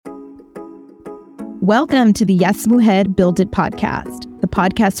Welcome to the Yes Mujer Build It podcast, the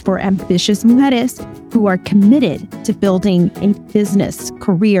podcast for ambitious mujeres who are committed to building a business,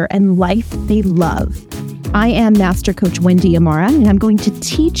 career, and life they love. I am Master Coach Wendy Amara, and I'm going to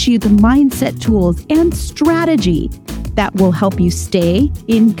teach you the mindset tools and strategy that will help you stay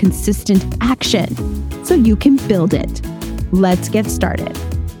in consistent action so you can build it. Let's get started.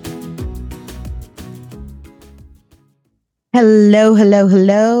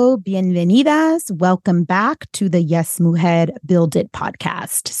 Hello. Bienvenidas. Welcome back to the Yes Mujer Build It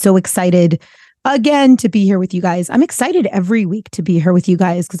podcast. So excited again to be here with you guys. I'm excited every week to be here with you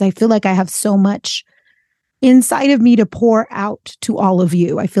guys because I feel like I have so much inside of me to pour out to all of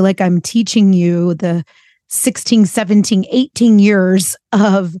you. I feel like I'm teaching you the 16, 17, 18 years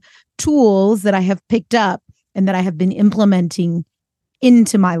of tools that I have picked up and that I have been implementing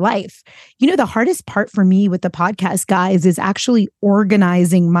into my life. You know, the hardest part for me with the podcast, guys, is actually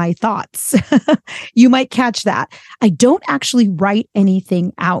organizing my thoughts. You might catch that. I don't actually write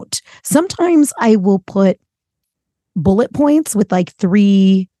anything out. Sometimes I will put bullet points with like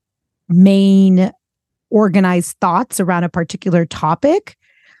 3 main organized thoughts around a particular topic,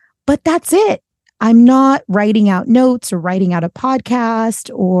 but that's it. I'm not writing out notes or writing out a podcast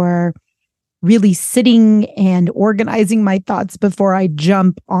or really sitting and organizing my thoughts before I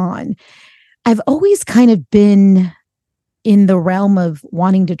jump on. I've always kind of been in the realm of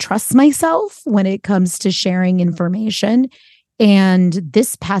wanting to trust myself when it comes to sharing information. And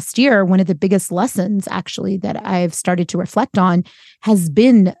this past year, one of the biggest lessons actually that I've started to reflect on has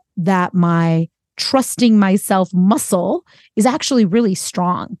been that my trusting myself muscle is actually really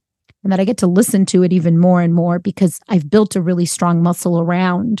strong, and that I get to listen to it even more and more because I've built a really strong muscle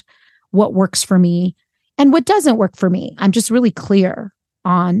around what works for me and what doesn't work for me. I'm just really clear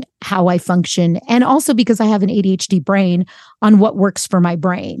on how I function. And also because I have an ADHD brain on what works for my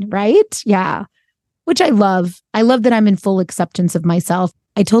brain, right? Yeah, which I love. I love that I'm in full acceptance of myself.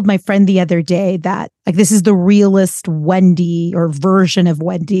 I told my friend the other day that like this is the realest Wendy or version of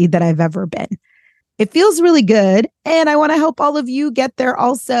Wendy that I've ever been. It feels really good. And I want to help all of you get there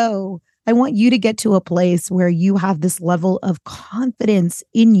also. I want you to get to a place where you have this level of confidence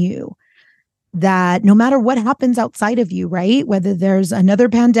in you that no matter what happens outside of you, right? Whether there's another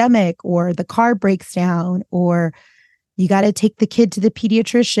pandemic or the car breaks down or you got to take the kid to the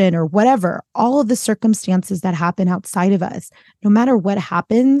pediatrician or whatever, all of the circumstances that happen outside of us, no matter what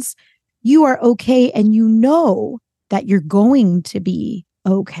happens, you are okay. And you know that you're going to be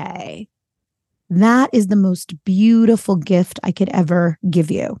okay. That is the most beautiful gift I could ever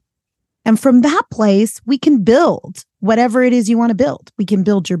give you. And from that place, we can build whatever it is you want to build. We can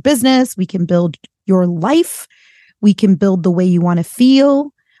build your business. We can build your life. We can build the way you want to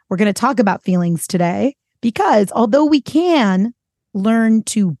feel. We're going to talk about feelings today because although we can learn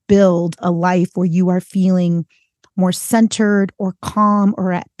to build a life where you are feeling more centered or calm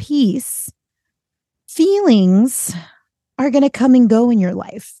or at peace, feelings are going to come and go in your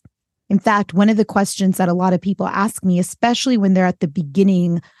life. In fact, one of the questions that a lot of people ask me, especially when they're at the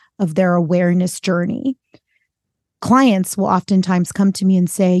beginning of their awareness journey, clients will oftentimes come to me and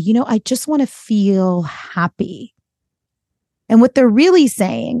say, you know, I just want to feel happy. And what they're really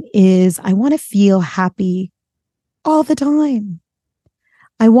saying is, I want to feel happy all the time.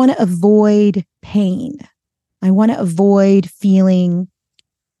 I want to avoid pain. I want to avoid feeling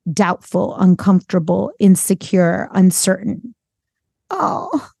doubtful, uncomfortable, insecure, uncertain.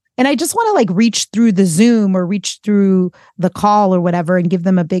 Oh, and I just want to like reach through the Zoom or reach through the call or whatever and give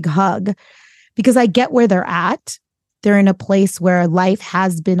them a big hug because I get where they're at. They're in a place where life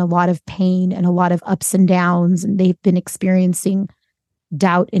has been a lot of pain and a lot of ups and downs, and they've been experiencing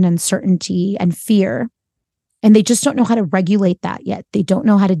doubt and uncertainty and fear. And they just don't know how to regulate that yet. They don't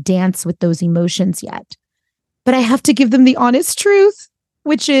know how to dance with those emotions yet. But I have to give them the honest truth,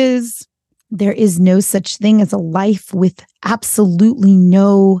 which is there is no such thing as a life with absolutely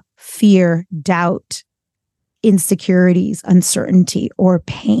no fear, doubt, insecurities, uncertainty, or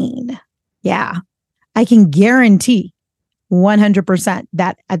pain. Yeah, I can guarantee 100%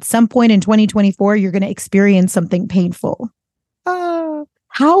 that at some point in 2024, you're going to experience something painful.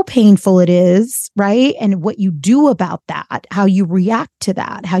 How painful it is, right? And what you do about that, how you react to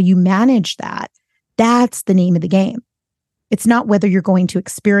that, how you manage that, that's the name of the game. It's not whether you're going to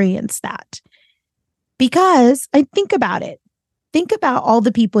experience that. Because I think about it. Think about all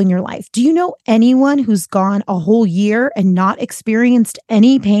the people in your life. Do you know anyone who's gone a whole year and not experienced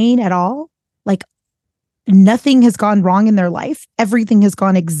any pain at all? Like nothing has gone wrong in their life. Everything has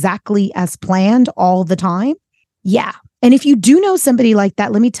gone exactly as planned all the time. Yeah. And if you do know somebody like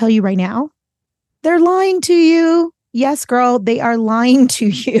that, let me tell you right now, they're lying to you. Yes, girl, they are lying to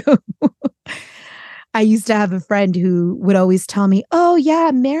you. I used to have a friend who would always tell me, oh,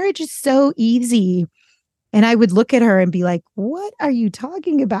 yeah, marriage is so easy. And I would look at her and be like, what are you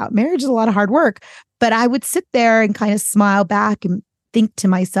talking about? Marriage is a lot of hard work. But I would sit there and kind of smile back and think to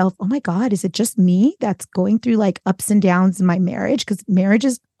myself, oh my God, is it just me that's going through like ups and downs in my marriage? Because marriage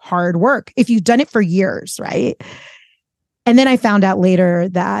is hard work if you've done it for years, right? And then I found out later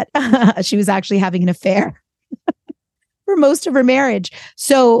that she was actually having an affair for most of her marriage.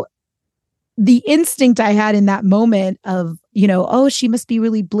 So the instinct I had in that moment of, oh, she must be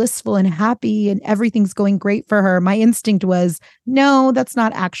really blissful and happy and everything's going great for her. My instinct was, no, that's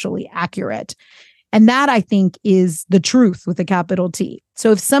not actually accurate. And that, I think, is the truth with a capital T.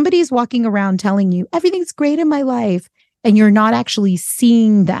 So if somebody's walking around telling you everything's great in my life and you're not actually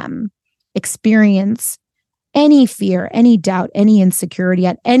seeing them experience any fear, any doubt, any insecurity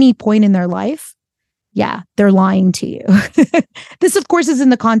at any point in their life, yeah, they're lying to you. This, of course, is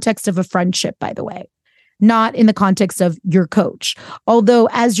in the context of a friendship, by the way, not in the context of your coach. Although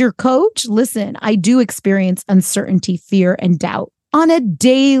as your coach, listen, I do experience uncertainty, fear, and doubt on a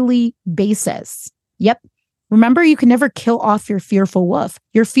daily basis. Yep. Remember, you can never kill off your fearful wolf.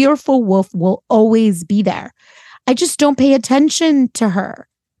 Your fearful wolf will always be there. I just don't pay attention to her.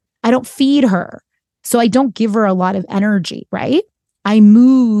 I don't feed her. So I don't give her a lot of energy, right? I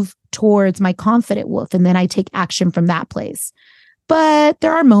move towards my confident wolf and then I take action from that place. But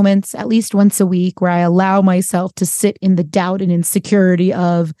there are moments, at least once a week, where I allow myself to sit in the doubt and insecurity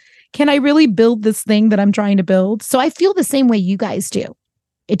of, can I really build this thing that I'm trying to build? So I feel the same way you guys do.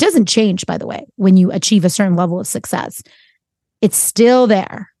 It doesn't change, by the way, when you achieve a certain level of success. It's still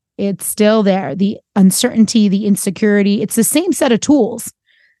there. It's still there. The uncertainty, the insecurity, it's the same set of tools.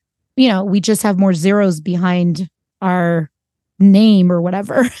 We just have more zeros behind our name or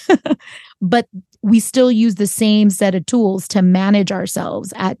whatever, but we still use the same set of tools to manage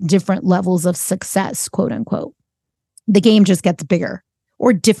ourselves at different levels of success, quote unquote. The game just gets bigger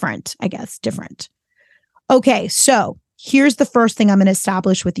or different, I guess, different. Okay, so here's the first thing I'm going to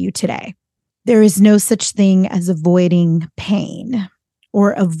establish with you today. There is no such thing as avoiding pain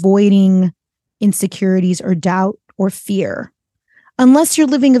or avoiding insecurities or doubt or fear. Unless you're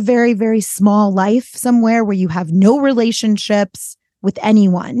living a very, very small life somewhere where you have no relationships with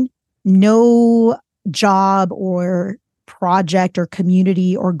anyone, no job or project or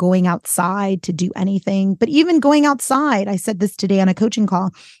community or going outside to do anything. But even going outside, I said this today on a coaching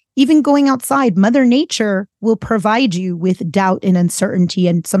call, even going outside, Mother Nature will provide you with doubt and uncertainty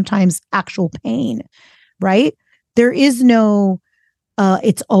and sometimes actual pain, right? There is no,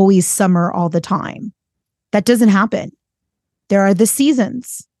 it's always summer all the time. That doesn't happen. There are the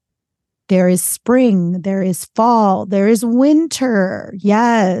seasons. There is spring, there is fall, there is winter.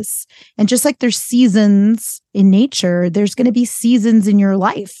 Yes. And just like there's seasons in nature, there's going to be seasons in your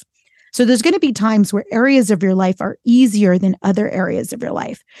life. So there's going to be times where areas of your life are easier than other areas of your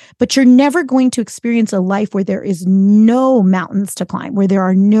life, but you're never going to experience a life where there is no mountains to climb, where there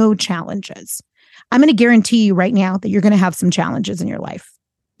are no challenges. I'm going to guarantee you right now that you're going to have some challenges in your life.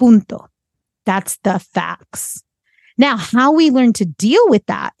 Punto. That's the facts. Now, how we learn to deal with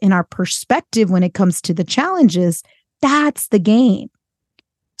that in our perspective when it comes to the challenges, that's the game.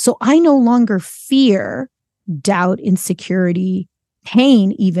 So I no longer fear doubt, insecurity,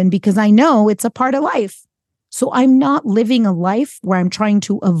 pain, even because I know it's a part of life. So I'm not living a life where I'm trying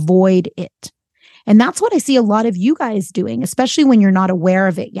to avoid it. And that's what I see a lot of you guys doing, especially when you're not aware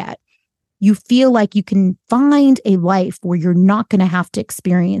of it yet. You feel like you can find a life where you're not going to have to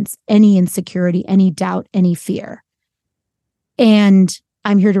experience any insecurity, any doubt, any fear. And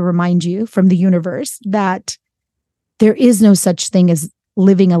I'm here to remind you from the universe that there is no such thing as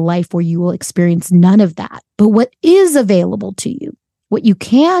living a life where you will experience none of that. But what is available to you, what you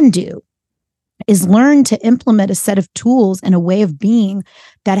can do, is learn to implement a set of tools and a way of being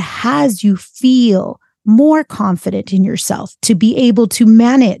that has you feel more confident in yourself, to be able to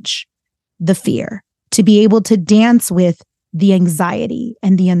manage the fear, to be able to dance with the anxiety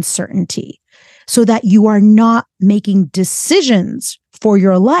and the uncertainty, so that you are not making decisions for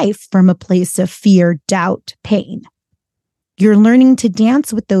your life from a place of fear, doubt, pain. You're learning to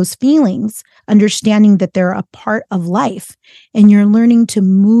dance with those feelings, understanding that they're a part of life, and you're learning to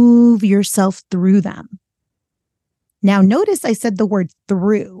move yourself through them. Now, notice I said the word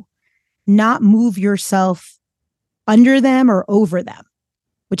through, not move yourself under them or over them,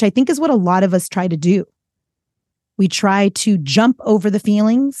 which I think is what a lot of us try to do. We try to jump over the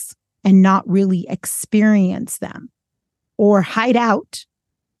feelings and not really experience them, or hide out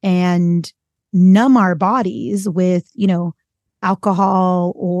and numb our bodies with,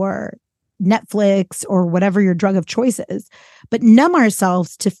 alcohol or Netflix or whatever your drug of choice is, but numb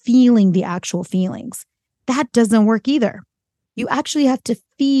ourselves to feeling the actual feelings. That doesn't work either. You actually have to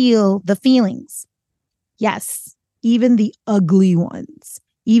feel the feelings. Yes, even the ugly ones,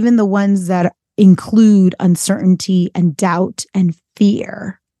 even the ones that include uncertainty and doubt and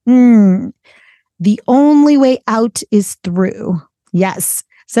fear. The only way out is through. Yes,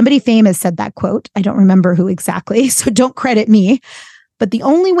 somebody famous said that quote. I don't remember who exactly, so don't credit me. But the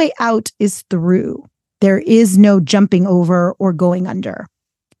only way out is through. There is no jumping over or going under.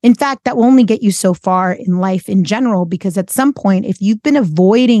 In fact, that will only get you so far in life in general, because at some point, if you've been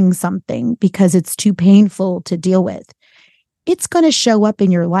avoiding something because it's too painful to deal with, it's going to show up in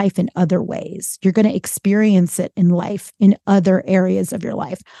your life in other ways. You're going to experience it in life in other areas of your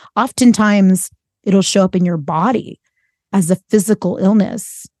life. Oftentimes, it'll show up in your body as a physical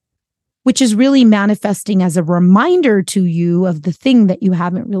illness, which is really manifesting as a reminder to you of the thing that you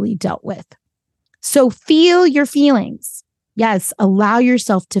haven't really dealt with. So feel your feelings. Yes, allow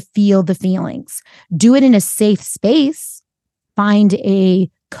yourself to feel the feelings. Do it in a safe space. Find a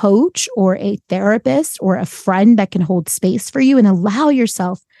coach or a therapist or a friend that can hold space for you and allow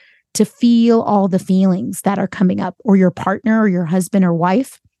yourself to feel all the feelings that are coming up, or your partner or your husband or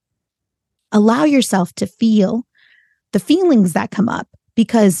wife. Allow yourself to feel the feelings that come up,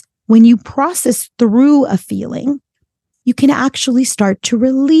 because when you process through a feeling, you can actually start to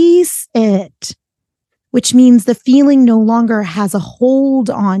release it, which means the feeling no longer has a hold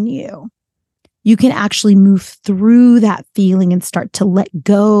on you. You can actually move through that feeling and start to let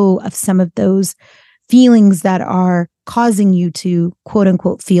go of some of those feelings that are causing you to, quote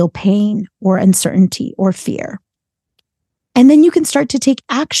unquote, feel pain or uncertainty or fear. And then you can start to take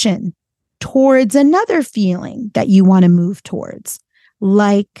action towards another feeling that you want to move towards,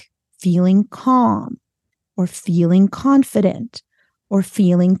 like feeling calm or feeling confident or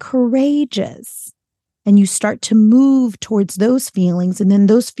feeling courageous. And you start to move towards those feelings, and then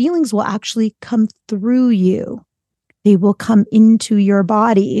those feelings will actually come through you. They will come into your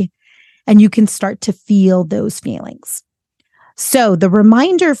body, and you can start to feel those feelings. So the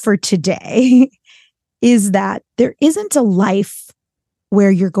reminder for today is that there isn't a life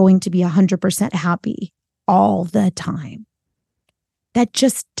where you're going to be 100% happy all the time. That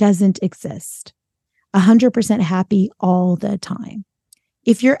just doesn't exist. 100% happy all the time.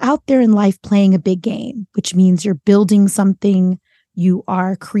 If you're out there in life playing a big game, which means you're building something, you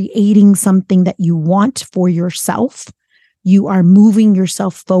are creating something that you want for yourself, you are moving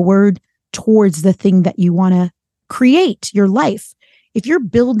yourself forward towards the thing that you want to create, your life. If you're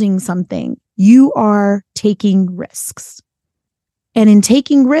building something, you are taking risks. And in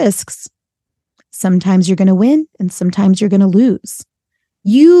taking risks, sometimes you're going to win and sometimes you're going to lose.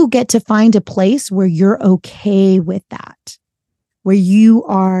 You get to find a place where you're okay with that, where you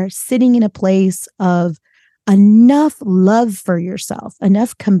are sitting in a place of enough love for yourself,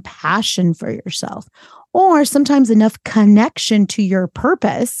 enough compassion for yourself, or sometimes enough connection to your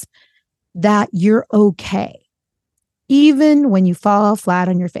purpose that you're okay. Even when you fall flat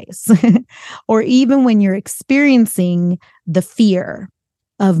on your face, or even when you're experiencing the fear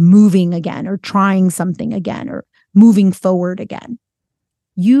of moving again, or trying something again, or moving forward again,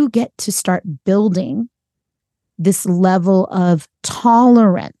 you get to start building this level of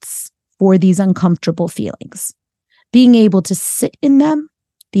tolerance for these uncomfortable feelings, being able to sit in them,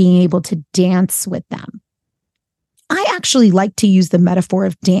 being able to dance with them. I actually like to use the metaphor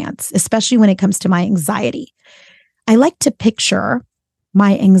of dance, especially when it comes to my anxiety. I like to picture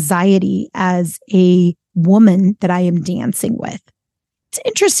my anxiety as a woman that I am dancing with. It's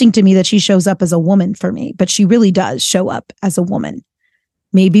interesting to me that she shows up as a woman for me, but she really does show up as a woman.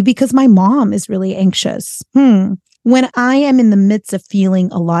 Maybe because my mom is really anxious. When I am in the midst of feeling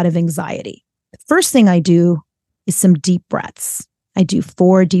a lot of anxiety, the first thing I do is some deep breaths. I do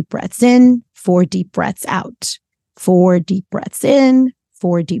 4 deep breaths in, 4 deep breaths out, 4 deep breaths in,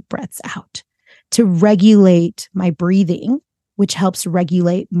 4 deep breaths out, to regulate my breathing, which helps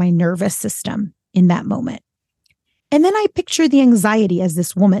regulate my nervous system in that moment. And then I picture the anxiety as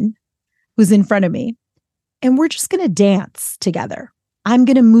this woman who's in front of me, and we're just going to dance together. I'm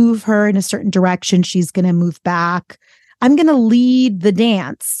going to move her in a certain direction. She's going to move back. I'm going to lead the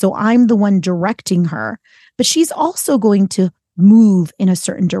dance. So I'm the one directing her, but she's also going to move in a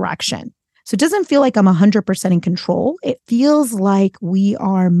certain direction. So it doesn't feel like I'm 100% in control. It feels like we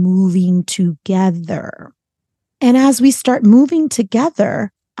are moving together. And as we start moving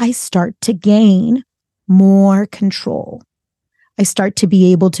together, I start to gain more control. I start to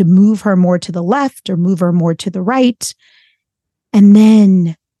be able to move her more to the left or move her more to the right. And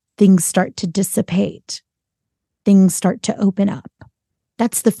then things start to dissipate. Things start to open up.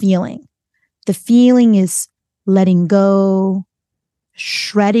 That's the feeling. The feeling is letting go,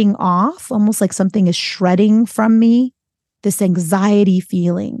 shredding off, almost like something is shredding from me. This anxiety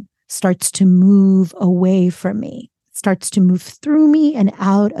feeling starts to move away from me, starts to move through me and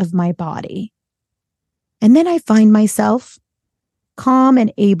out of my body. And then I find myself calm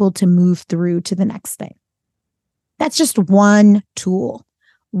and able to move through to the next thing. That's just one tool,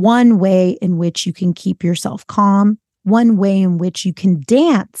 one way in which you can keep yourself calm, one way in which you can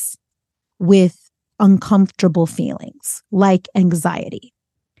dance with uncomfortable feelings like anxiety.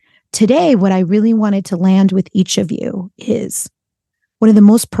 Today, what I really wanted to land with each of you is one of the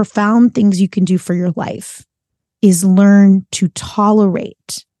most profound things you can do for your life is learn to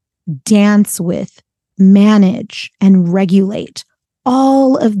tolerate, dance with, manage, and regulate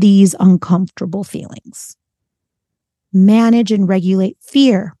all of these uncomfortable feelings. Manage and regulate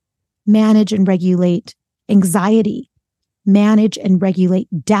fear, manage and regulate anxiety, manage and regulate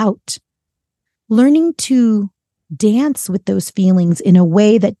doubt. Learning to dance with those feelings in a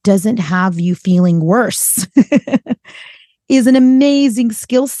way that doesn't have you feeling worse is an amazing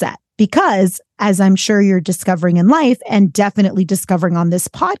skill set because, as I'm sure you're discovering in life and definitely discovering on this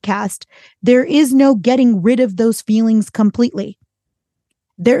podcast, there is no getting rid of those feelings completely.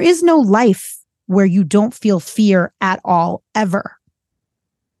 There is no life where you don't feel fear at all, ever.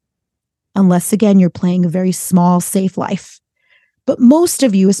 Unless, again, you're playing a very small, safe life. But most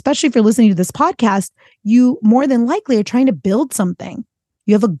of you, especially if you're listening to this podcast, you more than likely are trying to build something.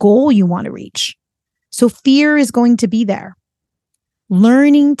 You have a goal you want to reach. So fear is going to be there.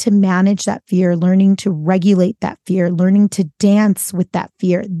 Learning to manage that fear, learning to regulate that fear, learning to dance with that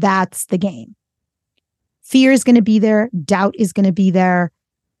fear, that's the game. Fear is going to be there. Doubt is going to be there.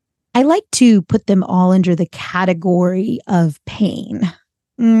 I like to put them all under the category of pain.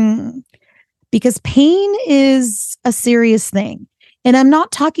 Because pain is a serious thing. And I'm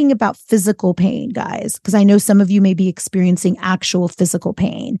not talking about physical pain, guys, because I know some of you may be experiencing actual physical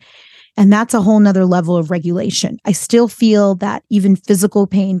pain. And that's a whole nother level of regulation. I still feel that even physical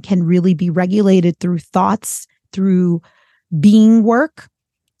pain can really be regulated through thoughts, through being work,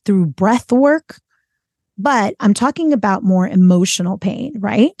 through breath work. But I'm talking about more emotional pain,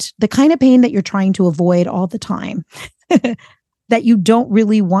 right? The kind of pain that you're trying to avoid all the time, that you don't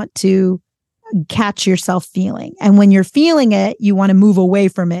really want to catch yourself feeling. And when you're feeling it, you want to move away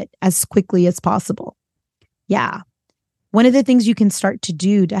from it as quickly as possible. Yeah. One of the things you can start to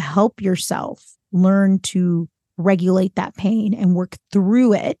do to help yourself learn to regulate that pain and work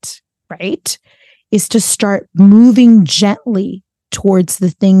through it, right, is to start moving gently towards the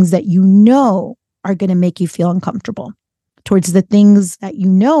things that you know are going to make you feel uncomfortable, towards the things that you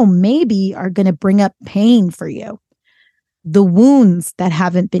know maybe are going to bring up pain for you, the wounds that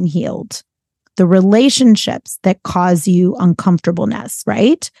haven't been healed, the relationships that cause you uncomfortableness,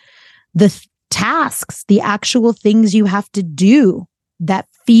 right? The tasks, the actual things you have to do that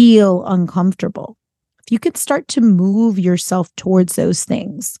feel uncomfortable. If you could start to move yourself towards those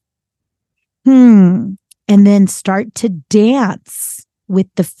things, and then start to dance with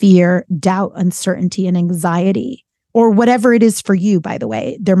the fear, doubt, uncertainty, and anxiety, or whatever it is for you, by the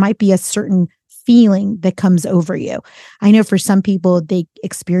way. There might be a certain feeling that comes over you. I know for some people, they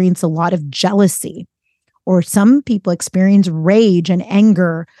experience a lot of jealousy, or some people experience rage and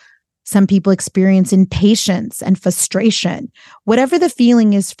anger. Some people experience impatience and frustration. Whatever the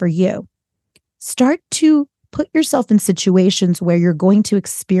feeling is for you, start to put yourself in situations where you're going to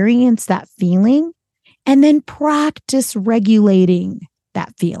experience that feeling and then practice regulating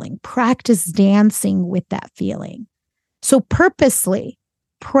that feeling. Practice dancing with that feeling. So purposely,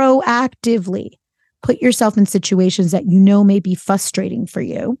 proactively put yourself in situations that you know may be frustrating for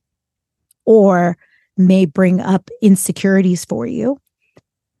you or may bring up insecurities for you.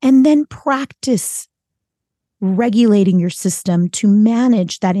 And then practice regulating your system to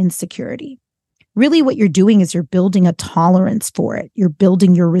manage that insecurity. Really, what you're doing is you're building a tolerance for it. You're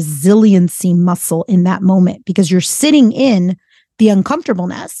building your resiliency muscle in that moment because you're sitting in the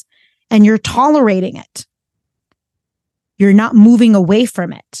uncomfortableness and you're tolerating it. You're not moving away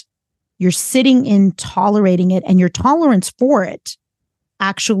from it. You're sitting in tolerating it, and your tolerance for it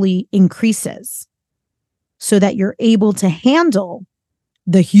actually increases so that you're able to handle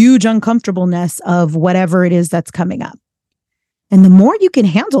the huge uncomfortableness of whatever it is that's coming up. And the more you can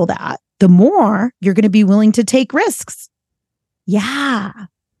handle that, the more you're going to be willing to take risks. Yeah.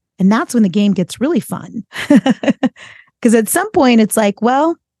 And that's when the game gets really fun. Because at some point it's like,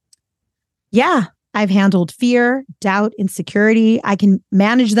 well, yeah, I've handled fear, doubt, insecurity. I can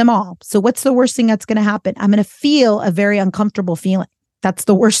manage them all. So what's the worst thing that's going to happen? I'm going to feel a very uncomfortable feeling. That's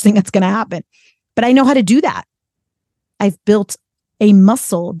the worst thing that's going to happen. But I know how to do that. I've built a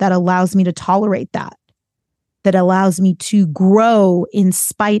muscle that allows me to tolerate that allows me to grow in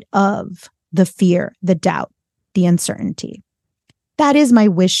spite of the fear, the doubt, the uncertainty. That is my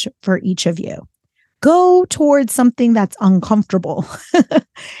wish for each of you. Go towards something that's uncomfortable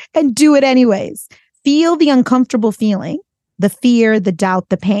and do it anyways. Feel the uncomfortable feeling, the fear, the doubt,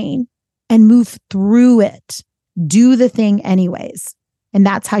 the pain, and move through it. Do the thing anyways. And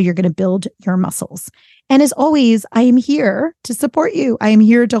that's how you're going to build your muscles. And as always, I am here to support you. I am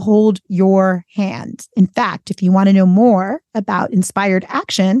here to hold your hand. In fact, if you want to know more about Inspired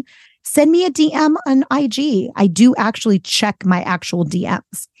Action, send me a DM on IG. I do actually check my actual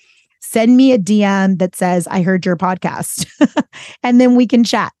DMs. Send me a DM that says, I heard your podcast, and then we can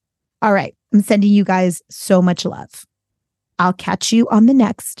chat. All right. I'm sending you guys so much love. I'll catch you on the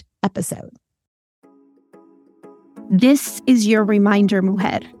next episode. This is your reminder,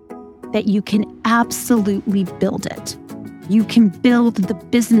 mujer, that you can absolutely build it. You can build the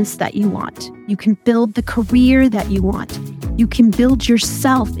business that you want. You can build the career that you want. You can build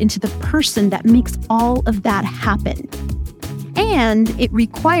yourself into the person that makes all of that happen. And it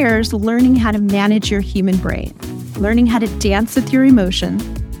requires learning how to manage your human brain, learning how to dance with your emotions,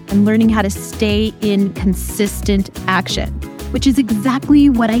 and learning how to stay in consistent action, which is exactly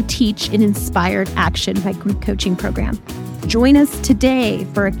what I teach in Inspired Action, my group coaching program. Join us today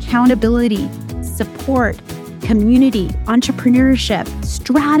for accountability, support, community, entrepreneurship,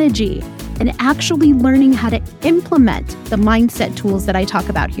 strategy, and actually learning how to implement the mindset tools that I talk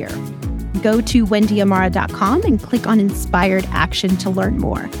about here. Go to wendyamara.com and click on Inspired Action to learn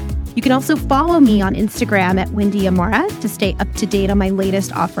more. You can also follow me on Instagram at wendyamara to stay up to date on my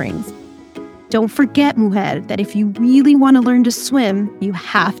latest offerings. Don't forget, mujer, that if you really want to learn to swim, you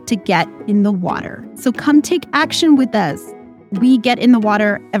have to get in the water. So come take action with us. We get in the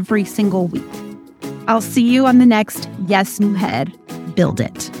water every single week. I'll see you on the next Yes, Mujer. Build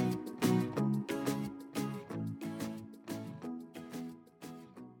it.